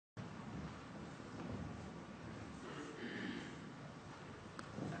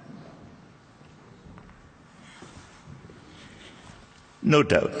No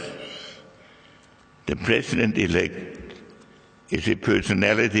doubt, the president-elect is a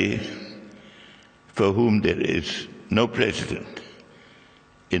personality for whom there is no precedent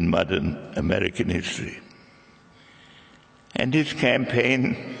in modern American history. And his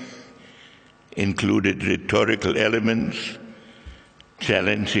campaign included rhetorical elements,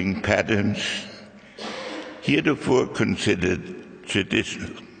 challenging patterns heretofore considered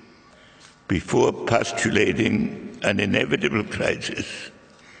traditional. Before postulating an inevitable crisis,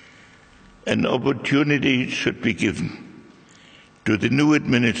 an opportunity should be given to the new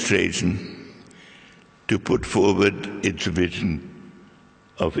administration to put forward its vision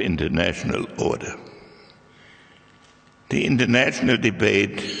of international order. The international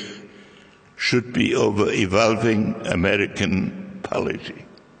debate should be over evolving American policy,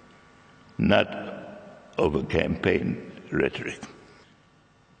 not over campaign rhetoric.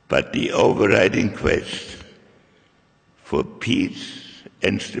 But the overriding quest for peace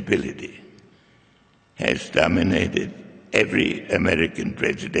and stability has dominated every American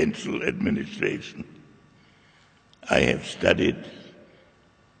presidential administration I have studied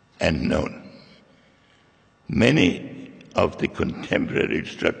and known. Many of the contemporary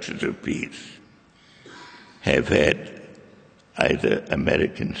structures of peace have had either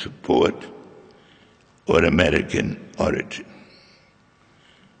American support or American origin.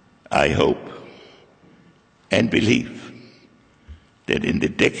 I hope and believe that in the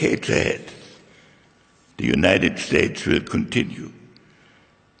decades ahead, the United States will continue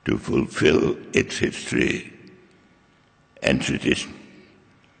to fulfill its history and tradition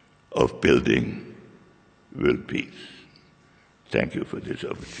of building world peace. Thank you for this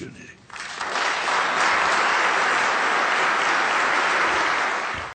opportunity.